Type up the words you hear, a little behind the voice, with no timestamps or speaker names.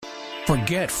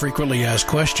Forget frequently asked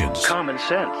questions. Common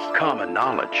sense, common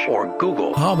knowledge, or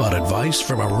Google. How about advice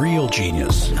from a real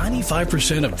genius?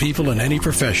 95% of people in any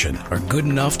profession are good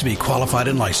enough to be qualified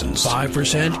and licensed.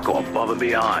 5% go above and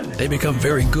beyond. They become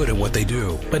very good at what they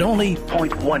do, but only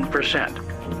 0.1%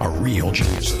 are real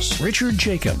geniuses. Richard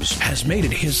Jacobs has made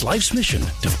it his life's mission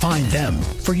to find them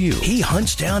for you. He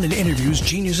hunts down and interviews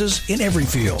geniuses in every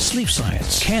field: sleep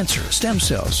science, cancer, stem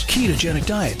cells, ketogenic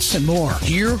diets, and more.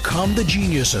 Here come the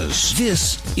geniuses.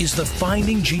 This is the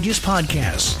Finding Genius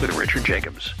Podcast with Richard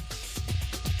Jacobs.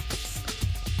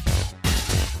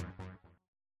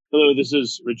 Hello, this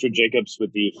is Richard Jacobs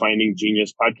with the Finding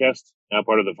Genius Podcast, now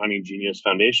part of the Finding Genius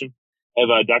Foundation. I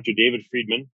have Dr. David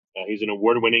Friedman. He's an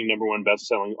award-winning #1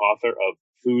 best-selling author of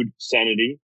Food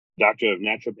Sanity, doctor of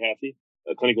naturopathy,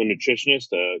 a clinical nutritionist,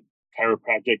 a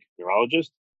chiropractic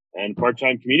neurologist, and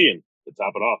part-time comedian to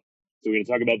top it off. So we're going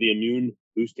to talk about the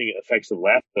immune-boosting effects of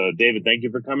laughter. David, thank you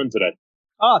for coming today.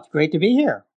 Oh, it's great to be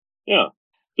here. Yeah.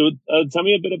 So tell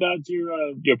me a bit about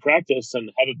your practice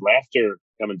and how did laughter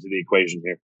come into the equation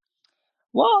here?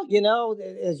 Well,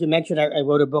 as you mentioned, I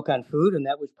wrote a book on food, and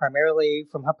that was primarily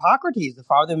from Hippocrates, the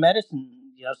father of medicine,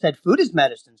 said food is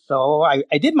medicine. So I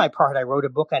did my part. I wrote a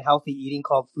book on healthy eating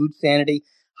called Food Sanity,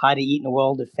 How to Eat in a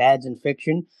World of Fads and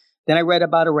Fiction. Then I read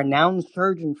about a renowned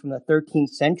surgeon from the 13th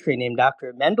century named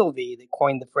Dr. Mendelvey that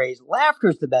coined the phrase, laughter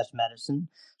is the best medicine.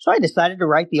 So I decided to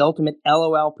write the ultimate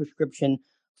LOL prescription,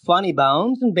 Funny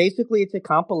Bones. And basically it's a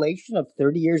compilation of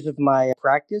 30 years of my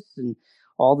practice and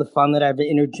all the fun that I've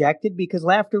interjected, because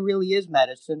laughter really is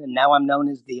medicine. And now I'm known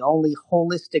as the only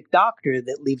holistic doctor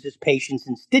that leaves his patients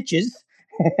in stitches.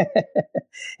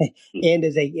 And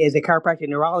as a chiropractic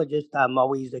neurologist, I'm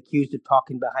always accused of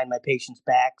talking behind my patients'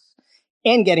 backs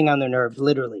and getting on their nerves,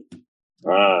 literally.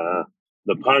 The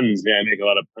puns. Yeah, I make a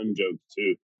lot of pun jokes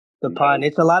too.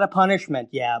 It's a lot of punishment.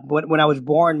 Yeah. When I was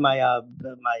born,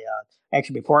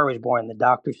 actually before I was born, the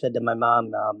doctor said to my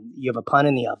mom, you have a pun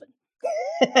in the oven.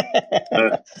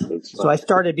 So I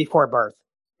started before birth.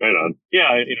 Right on. Yeah,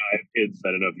 I have kids.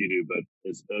 I don't know if you do, but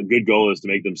it's a good goal is to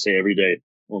make them say every day,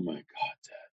 "Oh my God,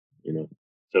 Dad."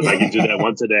 So if I can do that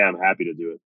once a day, I'm happy to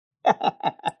do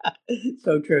it.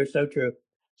 So true.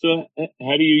 So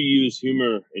how do you use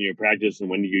humor in your practice, and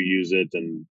when do you use it?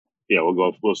 And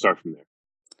we'll start from there.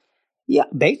 Yeah,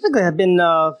 basically, I've been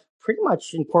pretty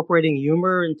much incorporating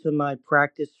humor into my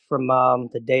practice from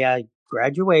the day I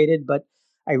graduated, but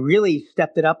I really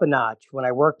stepped it up a notch when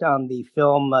I worked on the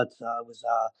film. I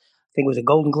think it was a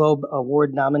Golden Globe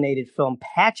Award nominated film,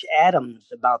 Patch Adams,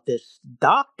 about this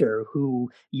doctor who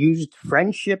used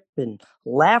friendship and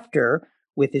laughter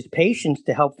with his patients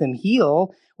to help them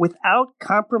heal without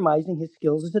compromising his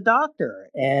skills as a doctor.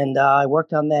 And I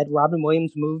worked on that Robin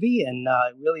Williams movie, and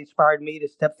it really inspired me to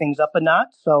step things up a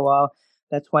notch. So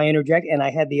that's why I interject. And I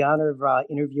had the honor of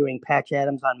interviewing Patch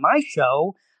Adams on my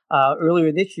show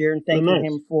earlier this year, and thanking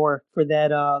him for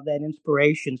that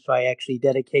inspiration. So I actually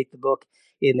dedicate the book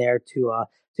in there to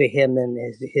him and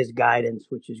his guidance,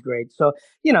 which is great. So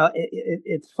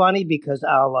it's funny because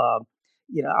I'll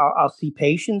see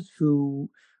patients who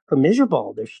are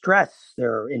miserable, they're stressed,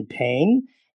 they're in pain,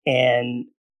 and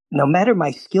no matter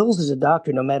my skills as a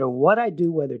doctor, no matter what I do,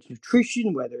 whether it's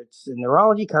nutrition, whether it's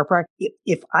neurology, chiropractic,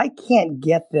 if I can't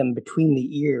get them between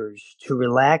the ears to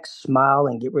relax, smile,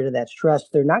 and get rid of that stress,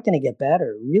 they're not going to get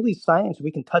better. Really, science,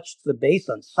 we can touch the base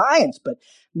on science, but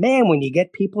man, when you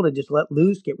get people to just let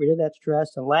loose, get rid of that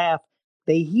stress and laugh,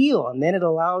 they heal, and then it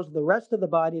allows the rest of the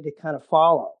body to kind of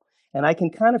follow. And I can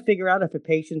kind of figure out if a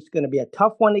patient's going to be a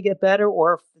tough one to get better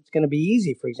or if it's going to be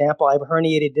easy. For example, I have a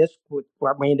herniated disc, which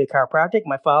brought me into chiropractic.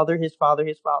 My father, his father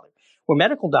were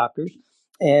medical doctors,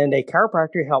 and a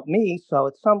chiropractor helped me. So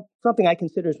it's something I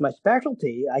consider as my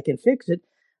specialty. I can fix it.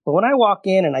 But when I walk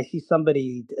in and I see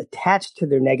somebody attached to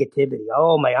their negativity,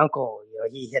 oh, my uncle,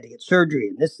 he had to get surgery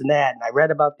and this and that, and I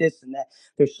read about this and that.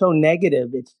 They're so negative.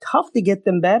 It's tough to get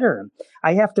them better.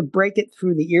 I have to break it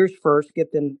through the ears first,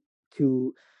 get them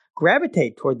to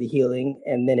gravitate toward the healing,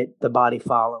 and then the body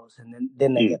follows, and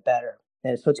then they get better.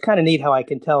 And so it's kind of neat how I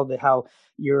can tell that how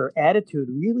your attitude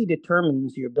really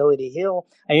determines your ability to heal.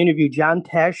 I interviewed John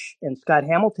Tesh and Scott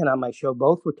Hamilton on my show.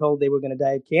 Both were told they were going to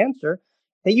die of cancer.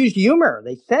 They used humor.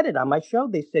 They said it on my show.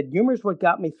 They said, humor is what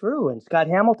got me through. And Scott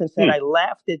Hamilton said, I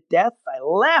laughed at death. I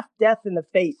laughed death in the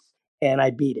face, and I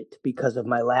beat it because of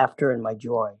my laughter and my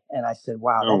joy. And I said,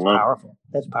 wow, that's powerful.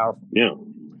 That's powerful. Yeah.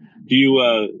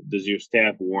 Does your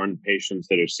staff warn patients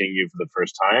that are seeing you for the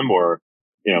first time, or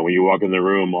when you walk in the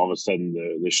room, all of a sudden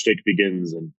the shtick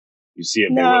begins and you see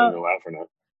if they're willing to laugh or not?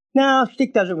 No,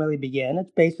 shtick doesn't really begin.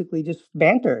 It's basically just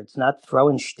banter. It's not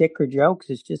throwing shtick or jokes.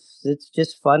 It's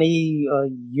just funny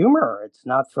humor. It's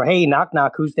not for hey knock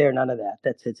knock who's there. None of that.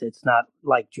 It's not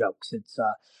like jokes. It's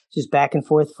just back and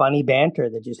forth funny banter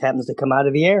that just happens to come out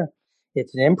of the air.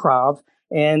 It's an improv,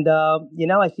 and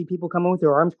I see people coming with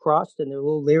their arms crossed and they're a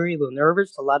little leery, a little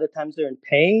nervous. A lot of times they're in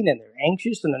pain and they're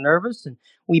anxious and they're nervous. And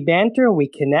we banter, we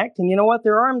connect, and you know what?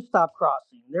 Their arms stop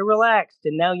crossing. They're relaxed,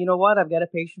 and now you know what? I've got a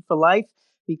patient for life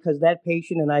because that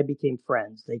patient and I became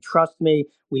friends. They trust me,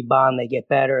 we bond, they get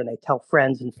better, and they tell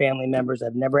friends and family members.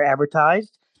 I've never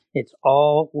advertised. It's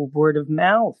all word of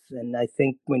mouth. And I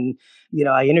think when,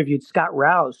 I interviewed Scott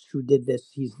Rouse, who did this.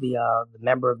 He's the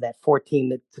member of that 14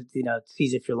 that,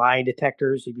 sees if you're lying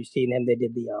detectors. If you've seen him, they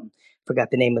did forgot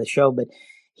the name of the show, but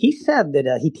he said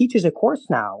that he teaches a course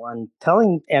now on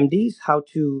telling MDs how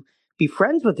to be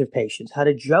friends with their patients, how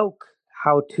to joke,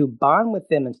 how to bond with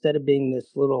them instead of being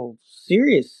this little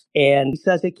serious. And he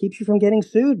says it keeps you from getting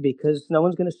sued because no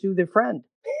one's going to sue their friend.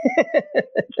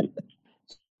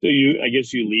 So I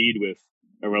guess you lead with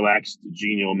a relaxed,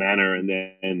 genial manner, and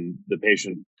then the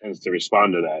patient tends to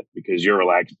respond to that because you're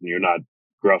relaxed and you're not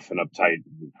gruff and uptight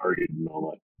and hurried and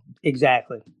all that.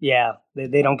 Exactly. Yeah.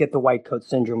 They don't get the white coat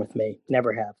syndrome with me.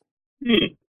 Never have.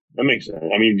 That makes sense.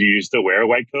 I mean, do you still wear a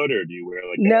white coat, or do you wear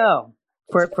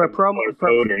for promo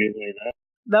coat or anything like that?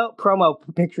 No promo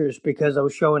pictures, because I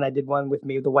was showing, I did one with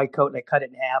me with the white coat and I cut it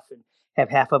in half and have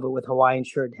half of it with Hawaiian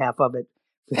shirt, half of it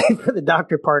for the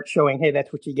doctor part showing, hey,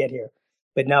 that's what you get here.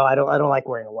 But no, I don't like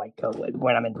wearing a white coat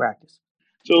when I'm in practice.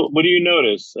 So what do you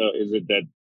notice? Is it that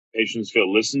patients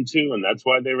feel listened to and that's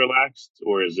why they relaxed?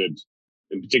 Or is it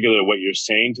in particular what you're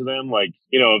saying to them? Like,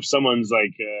 if someone's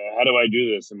like, how do I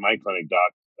do this in my clinic,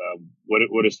 doc?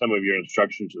 What are some of your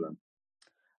instructions to them?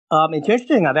 It's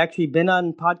interesting. I've actually been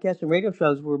on podcasts and radio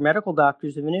shows where medical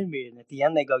doctors have interviewed, and at the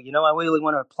end they go, I really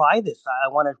want to apply this. I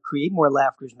want to create more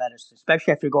laughter's medicine,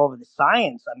 especially after you go over the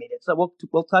science. I mean,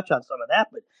 we'll touch on some of that,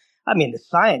 but I mean, the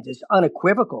science is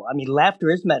unequivocal. I mean, laughter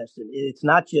is medicine. It's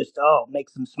not just,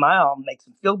 makes them smile, makes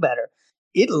them feel better.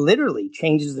 It literally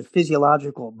changes the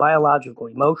physiological, biological,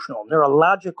 emotional,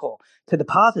 neurological to the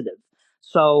positive.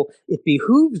 So it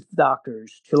behooves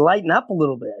doctors to lighten up a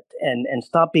little bit and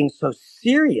stop being so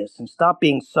serious and stop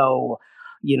being so,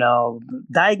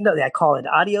 diagnose. I call it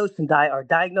adios or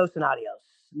diagnose and adios.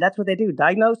 And that's what they do,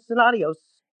 diagnose and adios.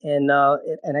 And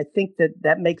I think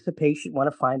that makes the patient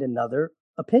want to find another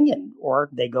opinion, or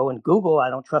they go and Google,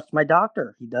 I don't trust my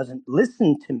doctor. He doesn't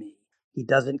listen to me. He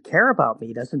doesn't care about me.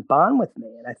 He doesn't bond with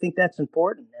me. And I think that's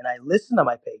important. And I listen to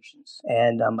my patients.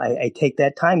 And I take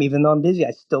that time. Even though I'm busy,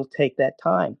 I still take that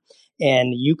time.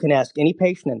 And you can ask any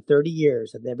patient in 30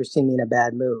 years if they've ever seen me in a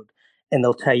bad mood. And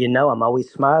they'll tell you, no, I'm always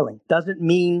smiling. Doesn't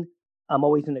mean I'm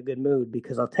always in a good mood,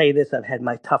 because I'll tell you this, I've had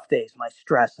my tough days, my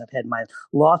stress. I've had my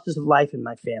losses of life in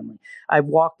my family. I've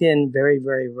walked in very,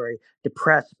 very, very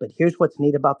depressed. But here's what's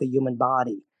neat about the human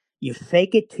body. You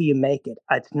fake it till you make it.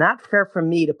 It's not fair for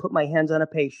me to put my hands on a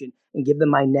patient and give them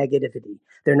my negativity.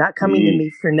 They're not coming to me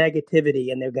for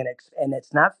negativity, and and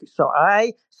it's not. So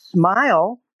I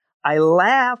smile, I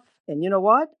laugh, and you know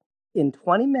what? In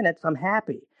 20 minutes, I'm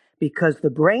happy, because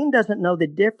the brain doesn't know the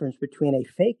difference between a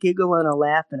fake giggle and a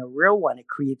laugh and a real one. It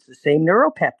creates the same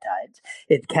neuropeptides.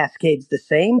 It cascades the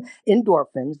same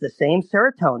endorphins, the same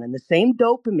serotonin, the same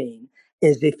dopamine,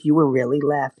 as if you were really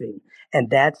laughing. And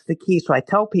that's the key. So I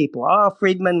tell people,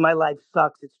 Friedman, my life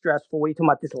sucks. It's stressful. What are you talking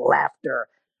about? This laughter.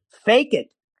 Fake it.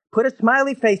 Put a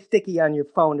smiley face sticky on your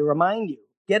phone to remind you.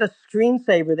 Get a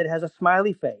screensaver that has a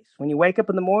smiley face. When you wake up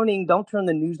in the morning, don't turn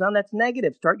the news on. That's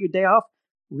negative. Start your day off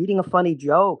reading a funny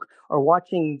joke or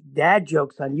watching dad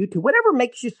jokes on YouTube, whatever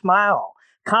makes you smile.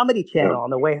 Comedy Channel on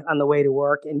the way to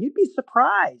work. And you'd be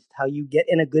surprised how you get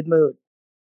in a good mood.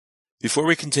 Before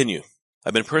we continue,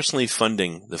 I've been personally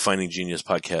funding the Finding Genius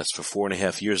podcast for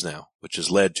 4.5 years now, which has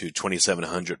led to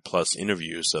 2,700 plus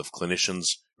interviews of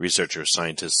clinicians, researchers,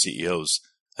 scientists, CEOs,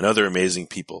 and other amazing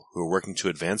people who are working to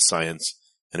advance science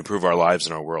and improve our lives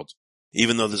and our world.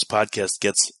 Even though this podcast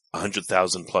gets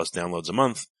 100,000 plus downloads a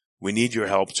month, we need your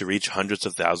help to reach hundreds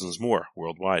of thousands more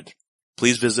worldwide.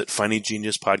 Please visit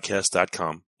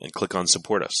findinggeniuspodcast.com and click on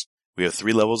Support Us. We have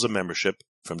 3 levels of membership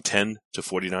from $10 to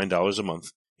 $49 a month,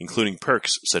 including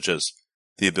perks such as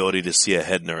the ability to see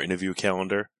ahead in our interview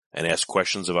calendar and ask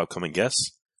questions of upcoming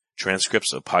guests,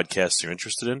 transcripts of podcasts you're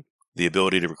interested in, the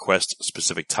ability to request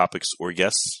specific topics or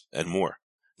guests, and more.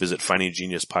 Visit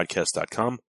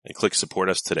findinggeniuspodcast.com and click Support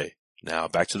Us today. Now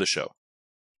back to the show.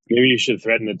 Maybe you should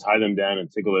threaten to tie them down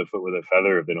and tickle their foot with a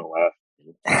feather if they don't laugh.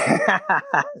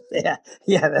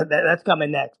 yeah, that's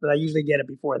coming next, but I usually get it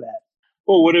before that.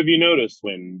 Well, what have you noticed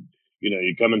when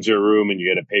you come into a room and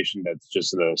you get a patient that's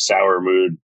just in a sour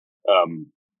mood. I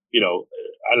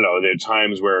don't know. There are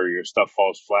times where your stuff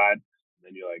falls flat,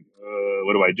 and you're like,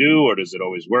 what do I do? Or does it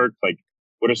always work? Like,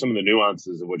 what are some of the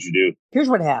nuances of what you do? Here's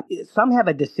what happens. Some have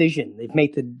a decision. They've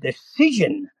made the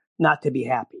decision not to be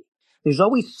happy. There's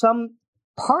always some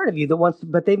part of you that wants,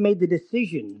 but they've made the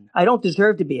decision. I don't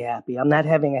deserve to be happy. I'm not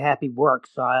having a happy work,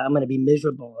 so I'm going to be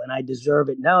miserable and I deserve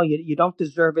it. No, you don't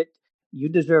deserve it. You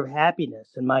deserve happiness.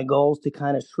 And my goal is to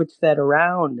kind of switch that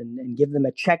around and give them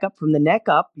a checkup from the neck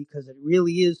up, because it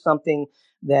really is something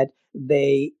that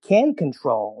they can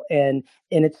control. And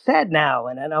it's sad now,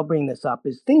 and I'll bring this up,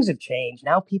 is things have changed.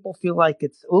 Now people feel like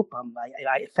it's,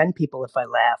 I offend people if I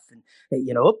laugh, and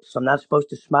oops, I'm not supposed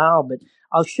to smile. But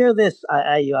I'll share this.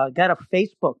 I got a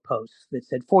Facebook post that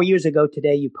said, 4 years ago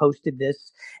today, you posted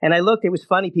this. And I looked, it was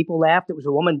funny. People laughed. It was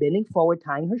a woman bending forward,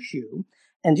 tying her shoe.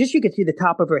 And just you could see the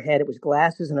top of her head. It was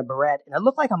glasses and a beret. And it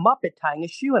looked like a Muppet tying a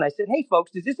shoe. And I said, hey,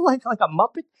 folks, does this look like a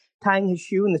Muppet tying his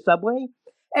shoe in the subway?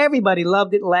 Everybody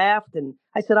loved it, laughed. And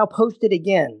I said, I'll post it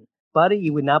again. Buddy,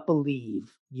 you would not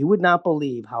believe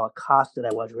how accosted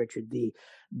I was, Richard.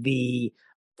 The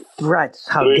threats,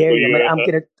 how dare you? I'm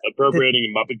gonna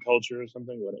appropriating Muppet culture or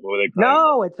something. What were they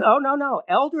crying about? No,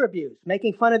 elder abuse,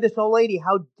 making fun of this old lady.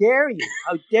 How dare you?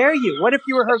 How dare you? What if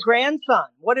you were her grandson?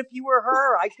 What if you were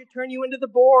her? I should turn you into the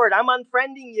board. I'm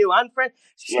unfriending you.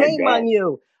 Shame on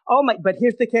you. Oh my! But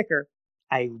here's the kicker.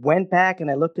 I went back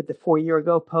and I looked at the 4 year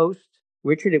ago post,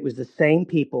 Richard. It was the same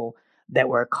people that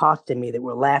were accosting me that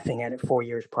were laughing at it 4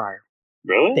 years prior.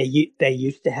 Really? They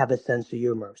used to have a sense of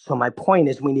humor. So my point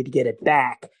is, we need to get it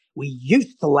back. We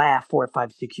used to laugh 4,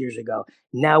 5, 6 years ago.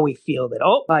 Now we feel that,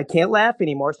 I can't laugh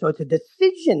anymore. So it's a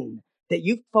decision that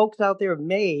you folks out there have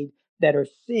made that are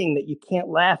seeing that you can't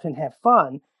laugh and have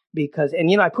fun because, and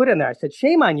I put in there, I said,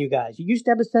 shame on you guys. You used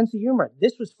to have a sense of humor.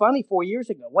 This was funny 4 years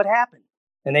ago. What happened?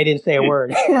 And they didn't say a word.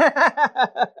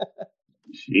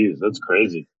 Jeez, that's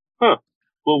crazy. Huh.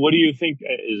 Well, what do you think?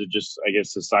 Is it just, I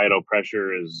guess, societal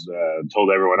pressure has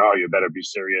told everyone, you better be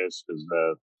serious? Because,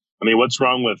 what's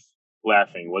wrong with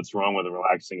laughing? What's wrong with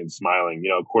relaxing and smiling?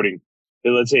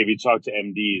 Let's say if you talk to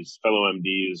MDs, fellow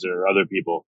MDs or other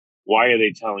people, why are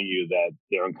they telling you that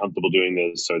they're uncomfortable doing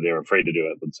this or they're afraid to do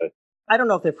it, let's say? I don't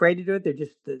know if they're afraid to do it.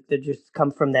 They just come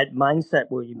from that mindset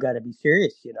where you've got to be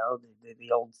serious,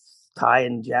 the old tie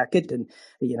and jacket. And,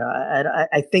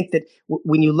 I think that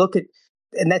when you look at,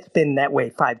 and that's been that way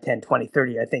 5, 10, 20,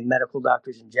 30, I think medical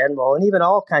doctors in general, and even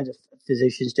all kinds of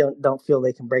physicians don't feel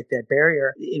they can break that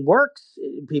barrier. It works.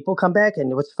 People come back.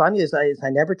 And what's funny is I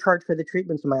never charge for the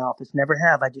treatments in my office. Never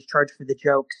have. I just charge for the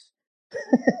jokes.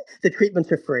 The treatments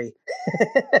are free.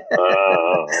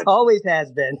 Always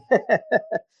has been.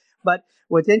 But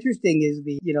what's interesting is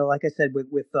like I said,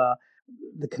 with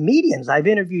the comedians, I've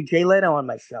interviewed Jay Leno on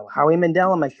my show, Howie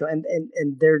Mandel on my show, and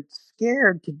they're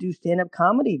scared to do stand-up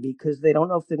comedy because they don't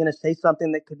know if they're going to say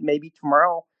something that could maybe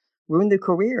tomorrow ruin their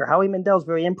career. Howie Mandel's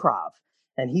very improv.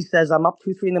 And he says, I'm up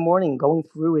 2, 3 in the morning going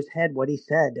through his head what he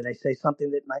said. Did I say something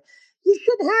that you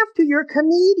should have to, you're a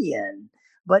comedian.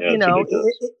 But,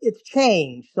 it's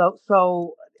changed.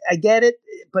 So I get it,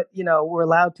 but, we're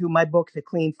allowed to. My book's a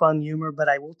clean, fun humor, but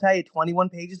I will tell you 21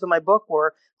 pages of my book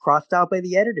were crossed out by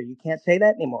the editor. You can't say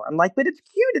that anymore. I'm like, but it's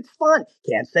cute. It's fun.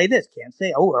 Can't say this. Can't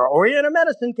say, or Oriental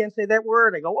medicine. Can't say that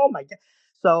word. I go, oh, my God.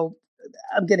 So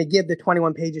I'm going to give the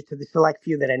 21 pages to the select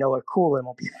few that I know are cool and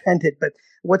won't be offended. But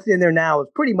what's in there now is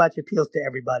pretty much appeals to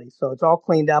everybody. So it's all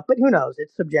cleaned up. But who knows?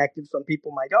 It's subjective. Some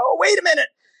people might go, oh, wait a minute.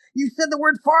 You said the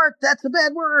word fart. That's a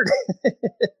bad word.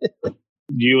 Do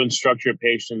you instruct your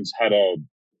patients how to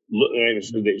look?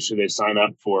 Should they sign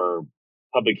up for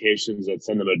publications that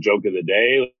send them a joke of the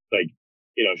day? Like,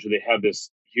 should they have this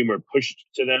humor pushed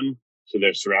to them so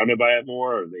they're surrounded by it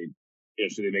more? Or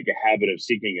should they make a habit of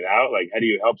seeking it out? Like, how do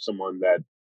you help someone that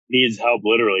needs help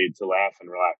literally to laugh and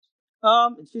relax?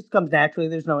 It just comes naturally.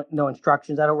 There's no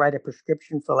instructions. I don't write a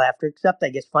prescription for laughter, except I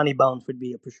guess Funny Bones would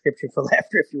be a prescription for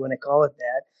laughter if you want to call it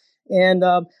that. And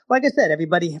like I said,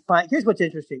 here's what's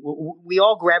interesting. We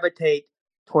all gravitate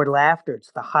toward laughter.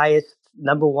 It's the highest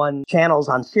number one channels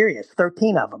on Sirius,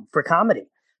 13 of them for comedy.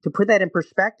 To put that in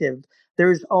perspective,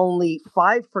 there's only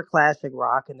 5 for classic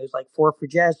rock and there's like 4 for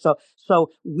jazz. So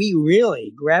we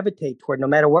really gravitate toward, no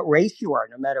matter what race you are,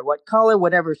 no matter what color,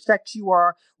 whatever sex you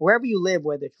are, wherever you live,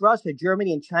 whether it's Russia,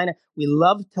 Germany, and China, we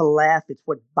love to laugh. It's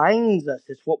what binds us.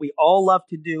 It's what we all love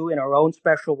to do in our own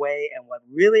special way. And what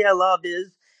really I love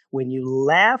is when you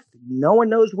laugh, no one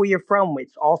knows where you're from. It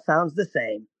all sounds the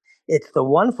same. It's the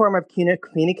one form of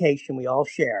communication we all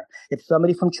share. If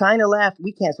somebody from China laughed,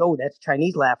 we can't say, oh, that's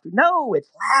Chinese laughter. No, it's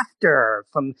laughter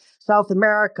from South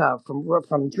America,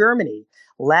 from Germany.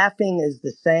 Laughing is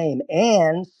the same.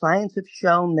 And science has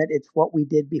shown that it's what we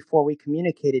did before we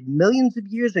communicated. Millions of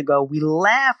years ago, we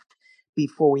laughed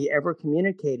before we ever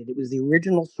communicated. It was the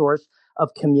original source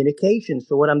of communication.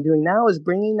 So what I'm doing now is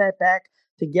bringing that back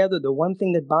together, the one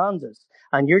thing that bonds us.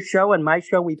 On your show and my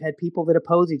show, we've had people that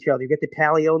oppose each other. You get the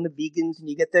paleo and the vegans, and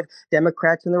you get the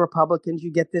Democrats and the Republicans.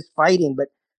 You get this fighting, but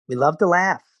we love to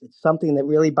laugh. It's something that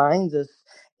really binds us.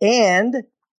 And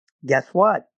guess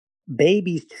what?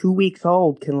 Babies 2 weeks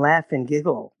old can laugh and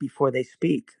giggle before they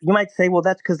speak. You might say, well,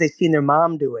 that's because they've seen their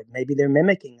mom do it. Maybe they're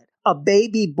mimicking it. A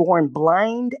baby born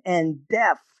blind and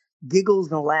deaf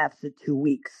giggles and laughs at 2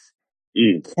 weeks.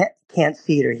 Can't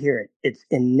see it or hear it. It's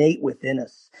innate within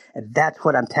us. And that's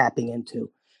what I'm tapping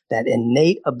into, that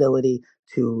innate ability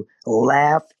to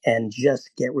laugh and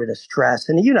just get rid of stress.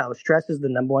 And stress is the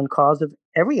number one cause of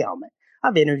every ailment.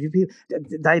 I've interviewed people,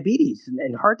 diabetes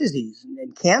and heart disease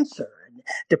and cancer and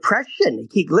depression.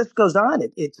 The list goes on.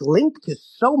 It's linked to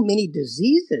so many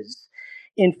diseases.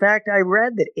 In fact, I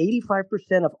read that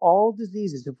 85% of all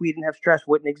diseases, if we didn't have stress,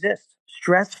 wouldn't exist.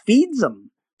 Stress feeds them.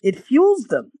 It fuels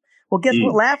them. Well, guess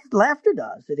what laughter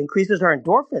does? It increases our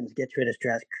endorphins, gets rid of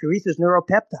stress, increases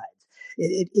neuropeptides.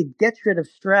 It gets rid of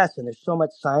stress, and there's so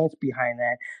much science behind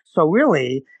that. So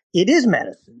really, it is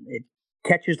medicine. It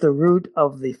catches the root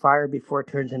of the fire before it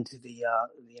turns into the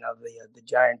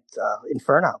giant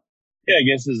inferno. Yeah, I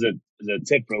guess as a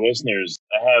tip for listeners,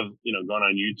 I have gone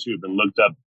on YouTube and looked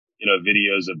up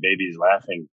videos of babies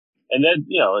laughing, and then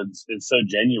it's so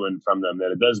genuine from them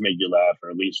that it does make you laugh or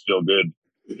at least feel good.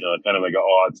 Kind of like an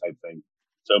awe type thing.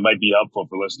 So it might be helpful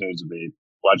for listeners if they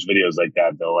watch videos like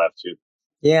that. They'll laugh too.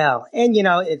 Yeah. And,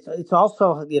 it's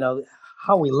also,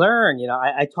 how we learn.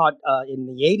 I taught in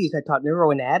the 80s, I taught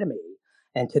neuroanatomy.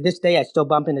 And to this day, I still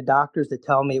bump into doctors that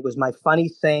tell me it was my funny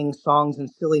saying, songs, and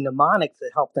silly mnemonics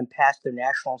that helped them pass their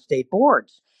national and state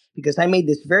boards. Because I made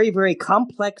this very, very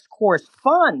complex course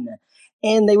fun.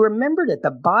 And they remembered it.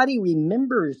 The body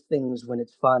remembers things when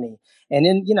it's funny. And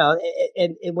then,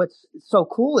 and what's so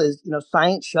cool is,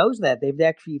 science shows that. They've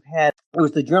actually it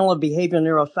was the Journal of Behavioral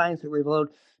Neuroscience that revealed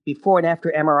before and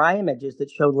after MRI images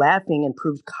that showed laughing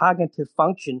improves cognitive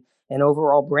function and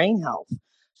overall brain health.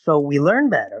 So we learn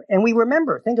better. And we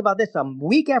remember, think about this, a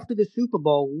week after the Super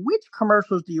Bowl, which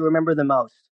commercials do you remember the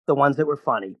most? The ones that were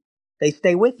funny. They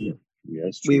stay with you.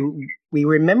 Yes, true. We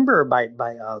remember by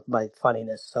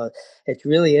funniness, so it's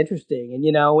really interesting. And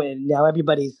and now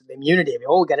everybody's immunity.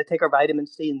 We got to take our vitamin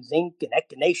C and zinc and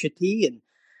echinacea tea. And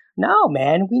no,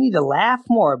 man, we need to laugh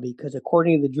more because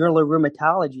according to the Journal of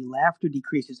Rheumatology, laughter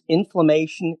decreases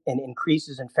inflammation and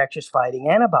increases infectious fighting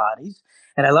antibodies.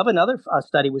 And I love another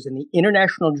study was in the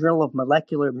International Journal of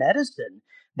Molecular Medicine.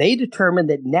 They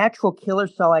determined that natural killer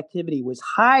cell activity was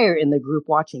higher in the group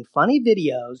watching funny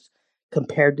videos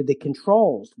compared to the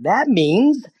controls. That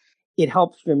means it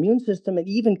helps your immune system and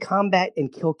even combat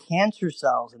and kill cancer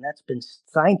cells. And that's been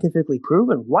scientifically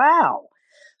proven. Wow.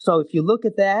 So if you look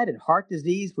at that and heart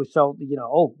disease, we're so,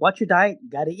 what's your diet? You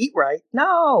got to eat right.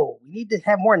 No, we need to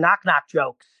have more knock-knock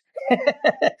jokes.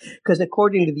 Because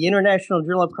according to the International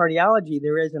Journal of Cardiology,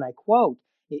 there is, and I quote,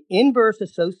 an inverse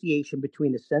association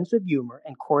between a sense of humor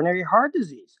and coronary heart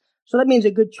disease. So that means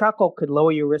a good chuckle could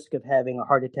lower your risk of having a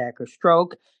heart attack or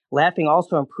stroke. Laughing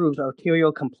also improves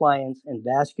arterial compliance and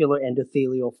vascular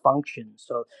endothelial function.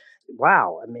 So,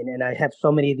 wow. I mean, and I have so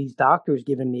many of these doctors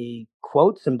giving me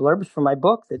quotes and blurbs from my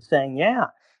book that's saying, yeah,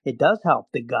 it does help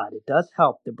the gut. It does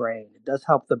help the brain. It does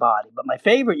help the body. But my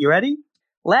favorite, you ready?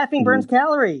 Laughing burns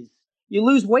calories. You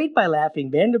lose weight by laughing.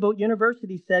 Vanderbilt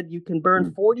University said you can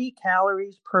burn 40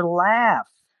 calories per laugh.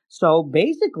 So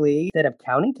basically, instead of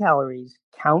counting calories,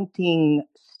 counting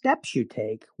steps you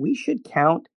take, we should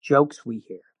count jokes we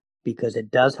hear because it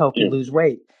does help you lose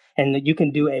weight. And you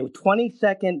can do a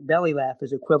 20-second belly laugh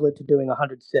is equivalent to doing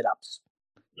 100 sit-ups.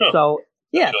 So,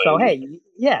 yeah. So, hey,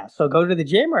 yeah. So go to the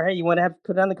gym or, hey, you want to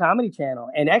put it on the Comedy Channel.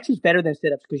 And actually it's better than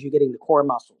sit-ups because you're getting the core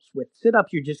muscles. With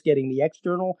sit-ups, you're just getting the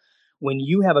external. When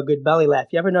you have a good belly laugh,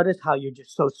 you ever notice how you're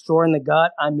just so sore in the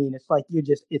gut? I mean, it's like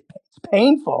it's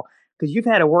painful because you've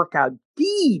had to work out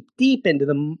deep into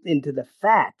the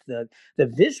fat, the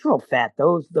visceral fat,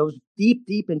 those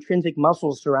deep intrinsic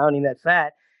muscles surrounding that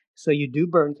fat. So you do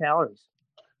burn calories.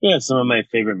 Yeah, some of my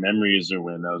favorite memories are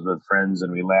when I was with friends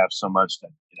and we laughed so much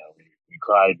that we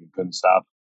cried and couldn't stop.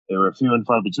 They were few and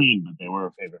far between, but they were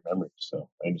a favorite memory. So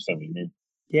I understand what you mean.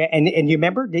 Yeah, and you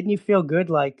remember, didn't you feel good?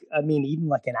 Like, I mean, even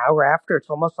like an hour after, it's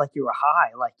almost like you were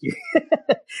high. Like you,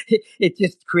 it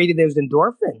just created those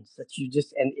endorphins that you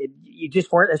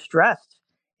just weren't as stressed.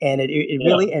 And it Yeah.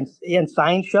 really, and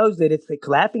science shows that it's like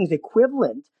laughing is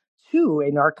equivalent to a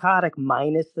narcotic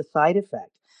minus the side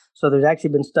effect. So there's actually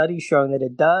been studies showing that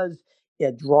it does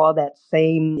draw that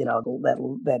same,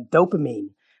 that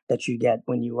dopamine that you get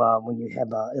when you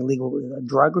have a illegal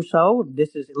drug or so.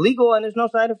 This is illegal and there's no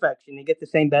side effects, and you get the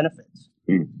same benefits.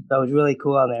 So it's really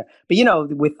cool on there. But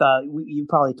you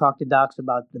probably talked to docs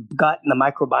about the gut and the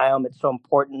microbiome. It's so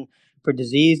important for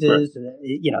diseases.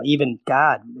 Right. Even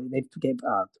God, they gave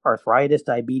arthritis,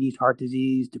 diabetes, heart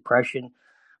disease, depression.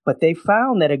 But they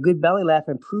found that a good belly laugh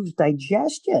improves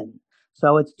digestion.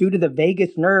 So it's due to the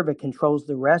vagus nerve. It controls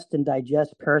the rest and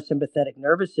digest parasympathetic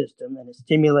nervous system, and it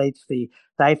stimulates the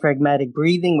diaphragmatic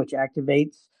breathing, which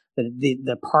activates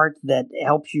the part that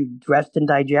helps you rest and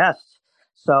digest.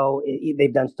 So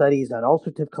they've done studies on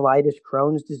ulcerative colitis,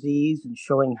 Crohn's disease, and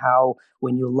showing how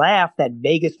when you laugh, that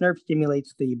vagus nerve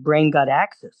stimulates the brain-gut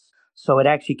axis. So it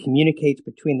actually communicates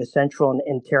between the central and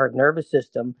enteric nervous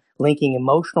system, linking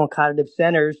emotional and cognitive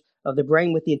centers of the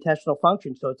brain with the intestinal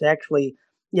function. So it's actually,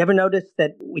 you ever notice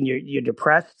that when you're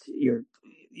depressed,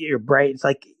 your brain, it's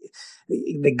like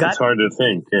the gut. It's hard to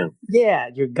think. Yeah. Yeah,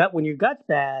 your gut, when your gut's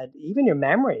bad, even your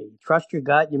memory, trust your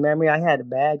gut, your memory. I had a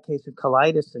bad case of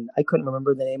colitis and I couldn't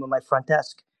remember the name of my front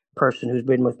desk person who's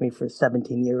been with me for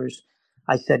 17 years.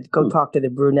 I said, go talk to the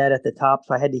brunette at the top.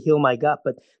 So I had to heal my gut.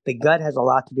 But the gut has a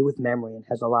lot to do with memory and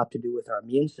has a lot to do with our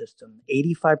immune system.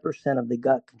 85% of the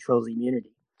gut controls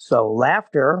immunity. So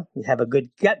laughter, you have a good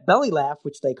gut belly laugh,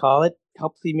 which they call it,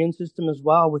 helps the immune system as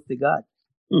well with the gut.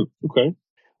 Okay.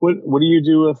 What do you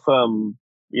do if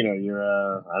you're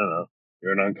I don't know,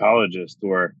 you're an oncologist,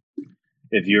 or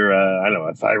if you're I don't know,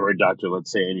 a thyroid doctor,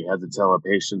 let's say, and you have to tell a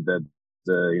patient that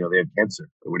they have cancer?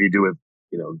 What do you do with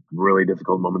really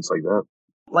difficult moments like that?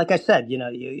 Like I said,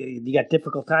 you got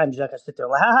difficult times. You're not gonna sit there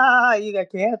like, you got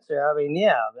cancer. I mean,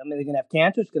 yeah. I mean, they're gonna have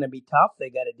cancer. It's gonna be tough. They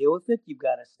got to deal with it. You've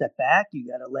got to step back.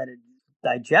 You got to let it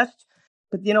digest.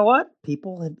 But you know what?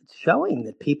 It's showing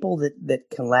that people that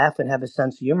can laugh and have a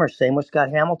sense of humor. Same with Scott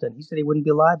Hamilton. He said he wouldn't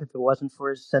be alive if it wasn't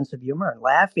for his sense of humor and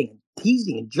laughing and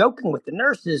teasing and joking with the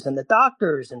nurses and the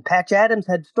doctors. And Patch Adams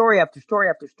had story after story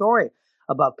after story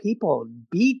about people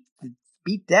beat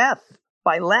death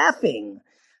by laughing.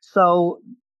 So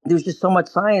there's just so much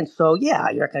science. So yeah,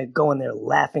 you're not going to go in there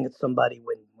laughing at somebody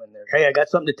when they're, hey, I got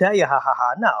something to tell you. Ha ha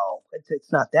ha. No,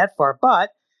 it's not that far.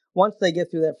 But once they get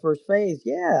through that first phase,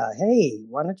 yeah, hey,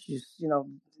 why don't you just,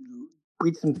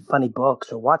 read some funny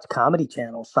books or watch comedy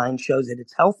channels. Science shows that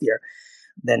it's healthier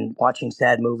than watching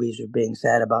sad movies or being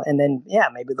sad about. And then, yeah,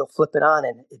 maybe they'll flip it on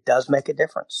and it does make a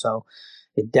difference. So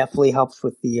it definitely helps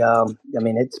with the,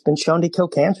 it's been shown to kill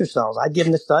cancer cells. I'd give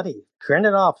them the study, print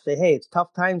it off, say, hey, it's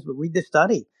tough times, but read the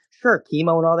study. Sure,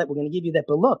 chemo and all that, we're going to give you that.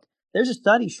 But look, there's a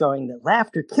study showing that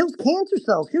laughter kills cancer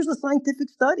cells. Here's a scientific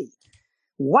study.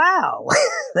 Wow.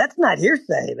 That's not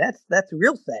hearsay. That's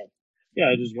real say. Yeah,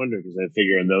 I just wonder, because I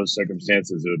figure in those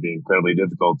circumstances it would be incredibly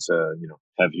difficult to,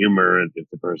 have humor if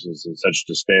the person's in such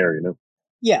despair,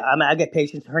 Yeah, I mean, I get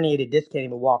patients herniated disc can't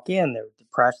even walk in. They're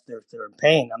depressed. They're in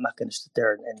pain. I'm not going to sit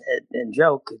there and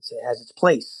joke. It has its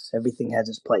place. Everything has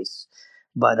its place.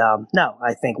 But no,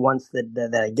 I think once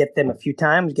that I get them a few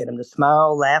times, get them to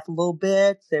smile, laugh a little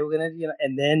bit, say we're going to,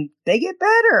 and then they get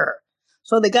better.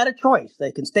 So they got a choice.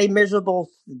 They can stay miserable,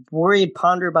 worry and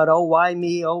ponder about, oh, why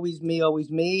me, always me,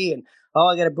 and oh,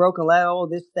 I got a broken leg, oh,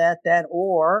 this, that,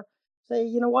 or say,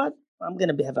 you know what? I'm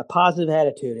going to have a positive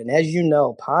attitude. And as you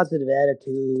know, positive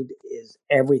attitude is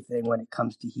everything when it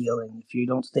comes to healing. If you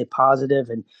don't stay positive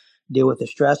and deal with the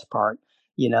stress part,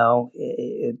 you're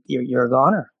a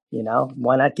goner.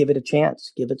 Why not give it a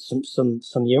chance? Give it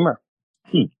some humor.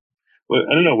 Well,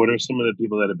 I don't know. What are some of the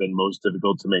people that have been most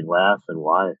difficult to make laugh, and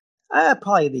why?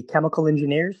 Probably the chemical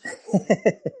engineers.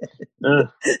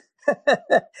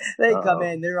 They come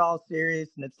in, they're all serious,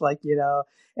 and it's like,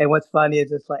 and what's funny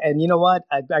is it's like, and you know what?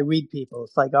 I read people.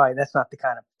 It's like, all right, that's not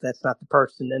the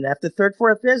person. And after the third,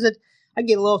 fourth visit, I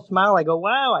get a little smile. I go,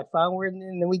 wow, I found where,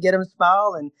 and then we get them a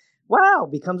smile, and wow,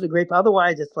 becomes a great.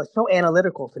 Otherwise, it's like so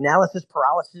analytical. It's analysis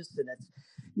paralysis, and it's,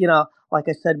 like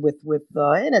I said, with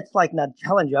and it's like not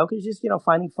telling joke. It's just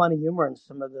finding funny humor in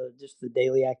some of the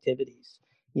daily activities.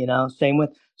 Same with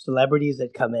celebrities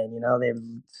that come in, they're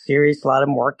serious. A lot of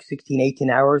them work 16, 18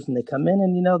 hours and they come in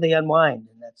and, they unwind.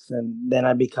 And then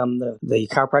I become the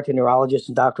chiropractic neurologist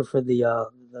and doctor for the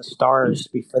stars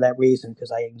for that reason,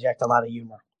 because I inject a lot of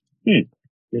humor.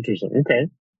 Interesting. Okay.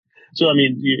 So,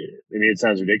 it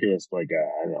sounds ridiculous. Like,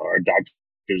 I don't know, are doctors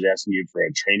doctors asking you for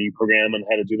a training program on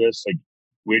how to do this? Like,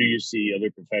 where do you see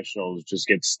other professionals just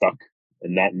get stuck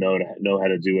and not know how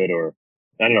to do it? Or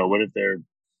I don't know, what if their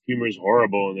humor is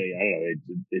horrible and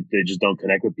they just don't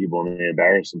connect with people and they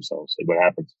embarrass themselves? Like, what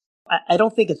happens? I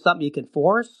don't think it's something you can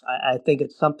force. I think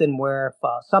it's something where if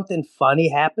something funny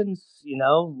happens,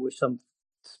 where some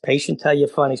patient tell you a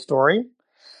funny story,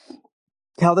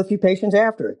 tell the few patients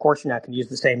after. Of course, you're not going to use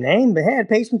the same name, but hey, I had a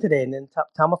patient today, and then tell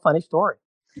them a funny story,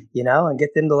 and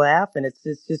get them to laugh. And it's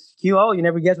just you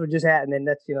never guess what just happened. And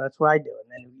that's what I do.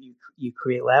 And then you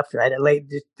create laughter.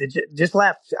 Just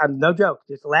laugh. I'm no joke.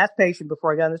 Just the last patient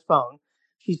before I got on this phone,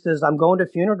 she says, I'm going to a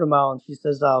funeral tomorrow, and she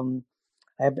says,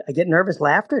 I get nervous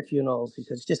laughter at funerals. She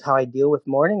says, it's just how I deal with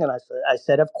mourning. And I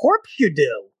said, of course you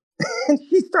do. And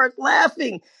she starts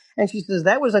laughing. And she says,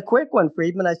 that was a quick one,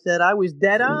 Friedman. I said, I was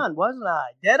dead on, wasn't I?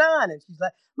 Dead on. And she's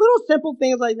like, little simple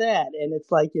things like that. And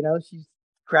it's like, she's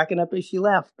cracking up as she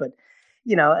left. But,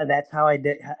 and that's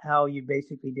how you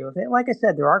basically deal with it. Like I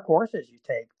said, there are courses you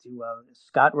take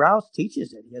Scott Rouse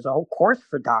teaches it. He has a whole course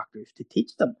for doctors to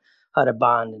teach them how to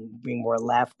bond and bring more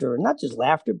laughter, and not just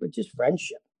laughter, but just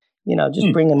friendship.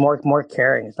 Just bringing more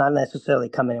caring. It's not necessarily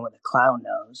coming in with a clown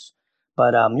nose.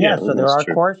 But, so there are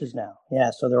courses now. Yeah,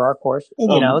 so there are courses.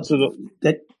 And,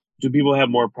 do people have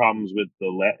more problems with the,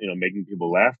 making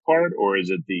people laugh part, or is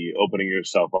it the opening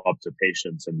yourself up to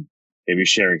patients and maybe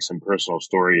sharing some personal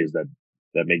stories that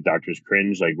make doctors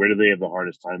cringe? Like, where do they have the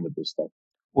hardest time with this stuff?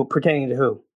 Well, pertaining to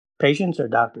who? Patients or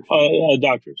doctors?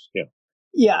 Doctors, yeah.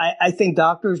 Yeah, I think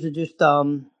doctors are just,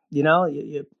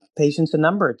 patients a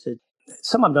number.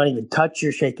 Some of them don't even touch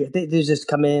or shake it. They just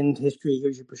come in, history,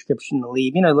 here's your prescription to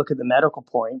leave. Look at the medical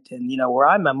point. And, where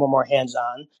I'm more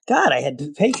hands-on. God, I had a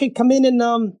patient come in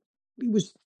and he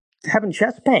was having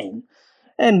chest pain.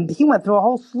 And he went through a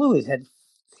whole slew.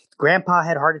 Grandpa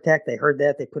had a heart attack. They heard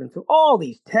that. They put him through all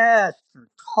these tests for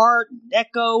heart and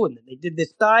echo. And they did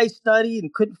this thigh study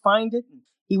and couldn't find it. And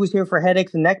he was here for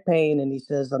headaches and neck pain. And he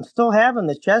says, I'm still having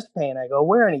this chest pain. I go,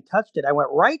 where? And he touched it. I went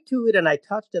right to it and I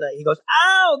touched it. He goes,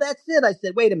 ow, that's it. I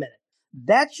said, wait a minute.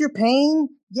 That's your pain?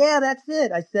 Yeah, that's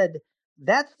it. I said,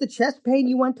 that's the chest pain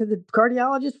you went to the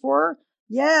cardiologist for?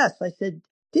 Yes. I said,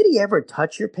 did he ever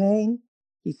touch your pain?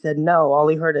 He said, no. All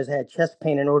he heard is I had chest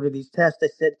pain and ordered these tests. I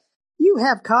said, you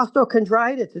have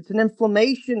costochondritis. It's an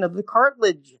inflammation of the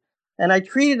cartilage. And I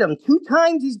treated him 2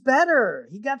 times. He's better.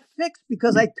 He got fixed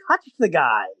because I touched the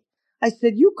guy. I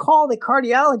said, you call the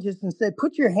cardiologist and say,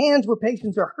 put your hands where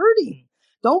patients are hurting.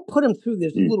 Don't put him through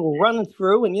this little running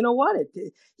through. And you know what?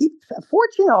 He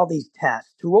fortunate all these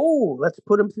tests. Let's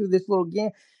put him through this little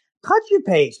game. Touch your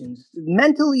patients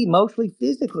mentally, emotionally,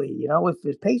 physically. If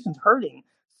the patient's hurting,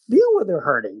 feel where they're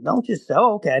hurting. Don't just say,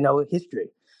 oh, okay, I know history.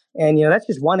 And, that's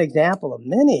just one example of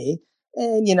many.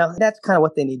 And, that's kind of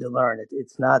what they need to learn.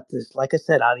 It's not this, like I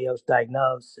said, adios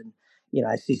diagnose. And,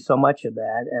 I see so much of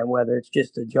that. And whether it's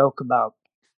just a joke about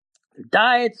their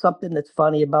diet, something that's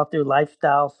funny about their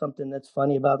lifestyle, something that's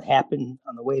funny about happened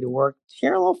on the way to work,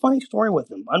 share a little funny story with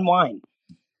them, unwind,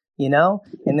 and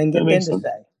then get them to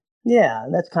say. Yeah,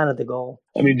 and that's kind of the goal.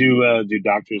 I mean, do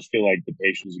doctors feel like the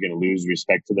patient's going to lose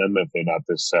respect to them if they're not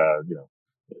this,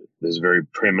 this very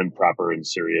prim and proper and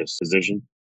serious physician?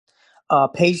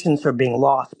 Patients are being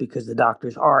lost because the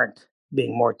doctors aren't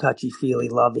being more touchy-feely,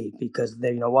 lovey, because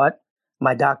they, what?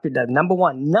 My doctor does. Number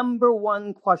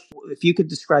one question. If you could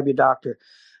describe your doctor,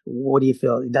 what do you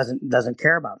feel? He doesn't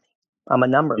care about me. I'm a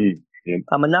number. Yeah.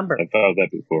 I'm a number. I've thought of that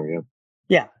before, yeah.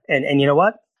 Yeah, and you know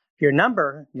what? If you're a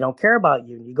number, you don't care about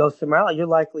you, and you go somewhere else, you're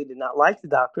likely to not like the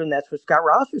doctor, and that's what Scott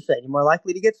Rouse was saying. You're more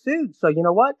likely to get sued. So you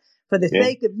know what? For the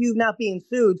sake of you not being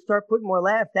sued, start putting more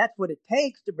laughs. That's what it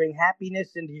takes to bring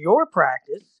happiness into your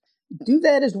practice. Do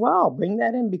that as well. Bring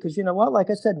that in because you know what? Like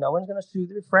I said, no one's going to sue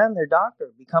their friend, their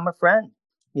doctor. Become a friend,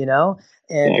 And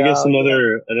I guess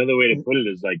another way to put it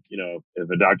is like, if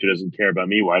a doctor doesn't care about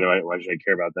me, why should I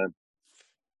care about them?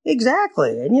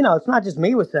 Exactly. And, it's not just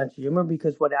me with sense of humor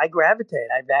because what I gravitate,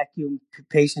 I vacuum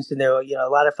patients in there. A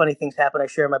lot of funny things happen. I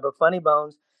share in my book, Funny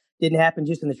Bones. Didn't happen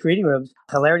just in the treating rooms.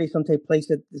 Hilarity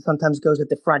sometimes goes at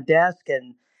the front desk.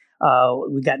 And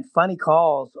we got funny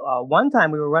calls. One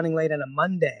time we were running late on a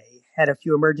Monday, had a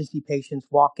few emergency patients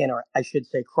walk in, or I should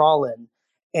say crawl in.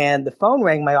 And the phone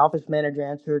rang. My office manager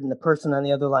answered, and the person on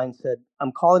the other line said,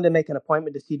 I'm calling to make an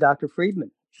appointment to see Dr.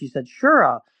 Friedman. She said,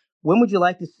 sure. When would you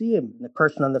like to see him? And the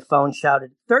person on the phone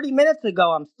shouted, 30 minutes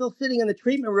ago, I'm still sitting in the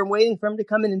treatment room waiting for him to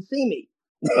come in and see me.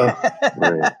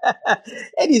 Right.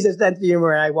 And he's a sense of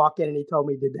humor, and I walk in and he told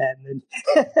me he did that. And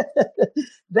then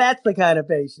that's the kind of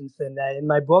patients. And in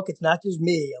my book, it's not just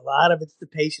me. A lot of it's the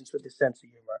patients with the sense of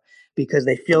humor because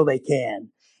they feel they can.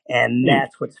 And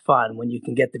that's what's fun when you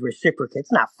can get the reciprocate.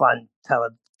 It's not fun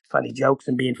telling funny jokes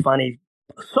and being funny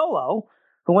solo.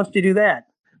 Who wants to do that?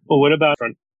 Well, what about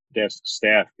front desk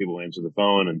staff? People answer the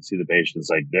phone and see the patients.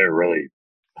 Like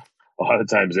a lot of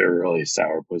times they're really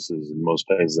sourpusses in most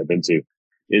places I've been to.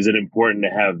 Is it important to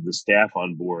have the staff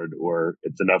on board, or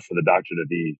it's enough for the doctor to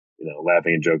be,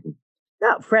 laughing and joking?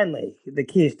 No, friendly. The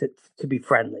key is to be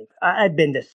friendly. I've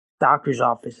been to doctor's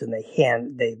office and they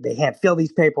hand fill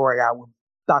these paperwork out.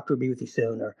 Doctor will be with you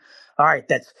soon. Or, all right,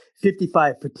 that's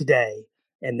 $55 for today.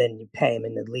 And then you pay them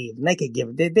and they leave.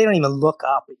 And they don't even look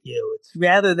up at you. It's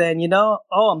rather than, oh,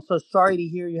 I'm so sorry to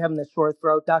hear you're having a sore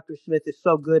throat. Dr. Smith is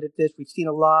so good at this. We've seen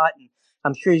a lot. And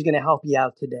I'm sure he's going to help you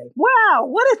out today. Wow,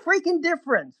 what a freaking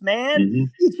difference, man. Mm-hmm.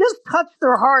 You just touched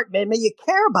their heart, man. You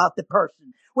care about the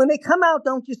person. When they come out,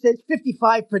 don't you say it's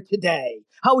 $55 for today.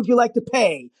 How would you like to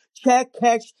pay? Check,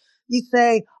 cash. You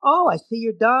say, oh, I see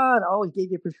you're done. Oh, he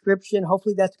gave you a prescription.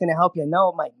 Hopefully that's going to help you.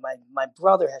 No, my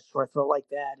brother has sore throat like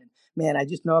that. And man, I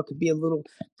just know it could be a little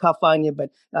tough on you,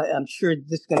 but I'm sure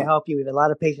this is going to help you. We've had a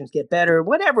lot of patients get better,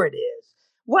 whatever it is.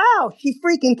 Wow, she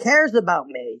freaking cares about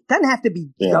me. It doesn't have to be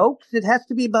jokes. It has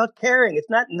to be about caring. It's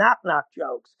not knock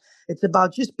jokes. It's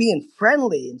about just being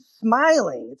friendly and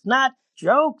smiling. It's not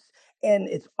jokes. And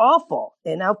it's awful.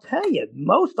 And I'll tell you,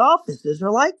 most offices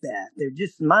are like that. They're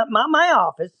just my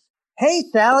office. Hey,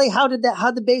 Sally, how'd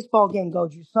the baseball game go?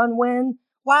 Did your son win?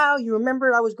 Wow, you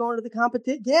remember I was going to the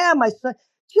competition? Yeah, my son.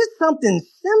 Just something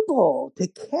simple to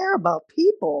care about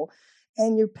people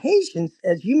and your patients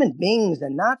as human beings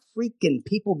and not freaking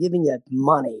people giving you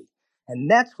money. And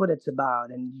that's what it's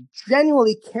about. And you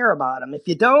genuinely care about them. If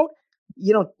you don't,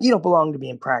 you don't belong to be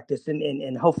in practice,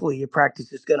 and hopefully your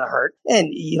practice is going to hurt, and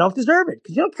you don't deserve it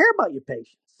because you don't care about your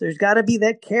patients. There's got to be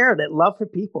that care, that love for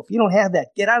people. If you don't have that,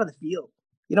 get out of the field.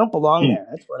 You don't belong there.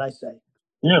 That's what I say.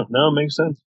 Yeah, no, it makes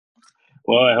sense.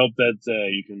 Well, I hope that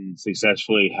you can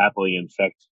successfully, happily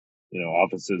infect,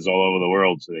 offices all over the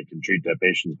world so they can treat their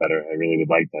patients better. I really would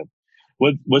like that.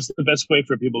 What's the best way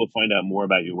for people to find out more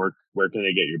about your work? Where can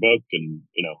they get your book and,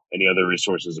 any other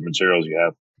resources and materials you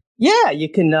have? Yeah, you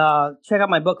can check out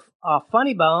my book,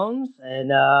 Funny Bones,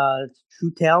 and it's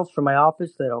True Tales from my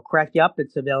office that'll crack you up.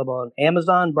 It's available on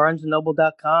Amazon,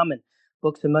 BarnesandNoble.com, and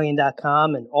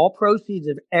BooksAMillion.com. And all proceeds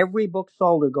of every book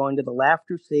sold are going to the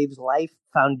Laughter Saves Life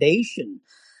Foundation.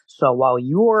 So while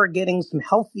you're getting some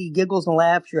healthy giggles and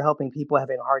laughs, you're helping people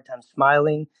having a hard time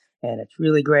smiling. And it's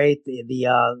really great. The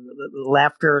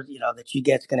laughter, that you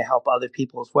get is going to help other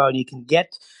people as well. And you can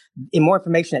get more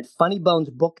information at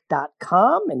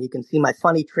funnybonesbook.com. And you can see my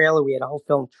funny trailer. We had a whole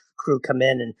film crew come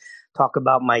in and talk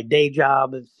about my day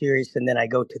job of serious. And then I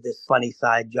go to this funny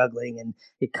side, juggling. And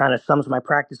it kind of sums my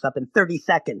practice up in 30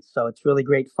 seconds. So it's really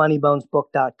great.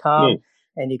 Funnybonesbook.com.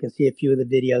 And you can see a few of the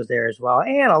videos there as well.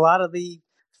 And a lot of the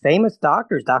famous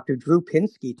doctors. Dr. Drew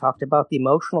Pinsky talked about the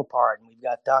emotional part. And we've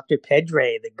got Dr.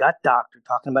 Pedre, the gut doctor,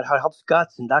 talking about how it helps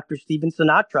guts. And Dr. Steven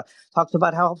Sinatra talks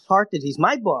about how it helps heart disease.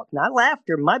 My book, not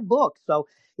laughter, my book. So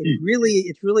it's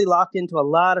really locked into a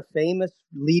lot of famous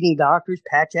leading doctors.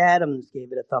 Patch Adams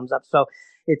gave it a thumbs up. So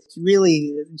it's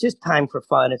really just time for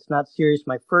fun. It's not serious.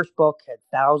 My first book had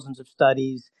thousands of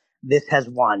studies. This has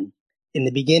one in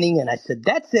the beginning. And I said,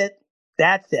 that's it.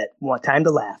 That's it. Want time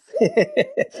to laugh.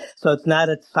 So it's not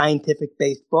a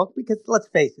scientific-based book because, let's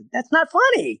face it, that's not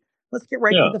funny. Let's get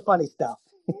right to the funny stuff.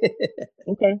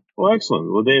 Okay. Well, excellent.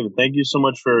 Well, David, thank you so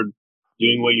much for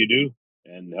doing what you do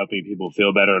and helping people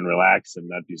feel better and relax and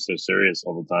not be so serious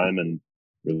all the time and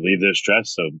relieve their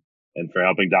stress. So, and for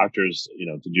helping doctors,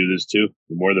 to do this too.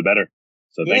 The more, the better.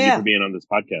 So thank you for being on this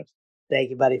podcast. Thank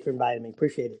you, buddy, for inviting me.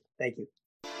 Appreciate it. Thank you.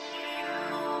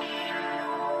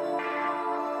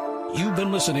 You've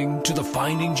been listening to the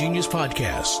Finding Genius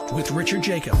podcast with Richard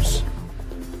Jacobs.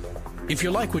 If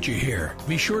you like what you hear,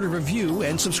 be sure to review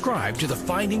and subscribe to the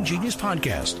Finding Genius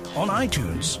podcast on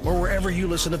iTunes or wherever you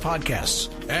listen to podcasts.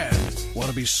 And want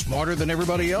to be smarter than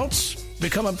everybody else?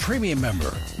 Become a premium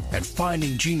member at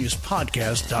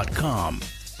FindingGeniusPodcast.com.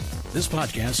 This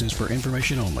podcast is for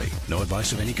information only. No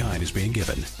advice of any kind is being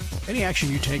given. Any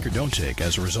action you take or don't take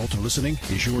as a result of listening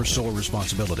is your sole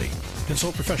responsibility.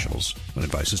 Consult professionals when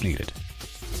advice is needed.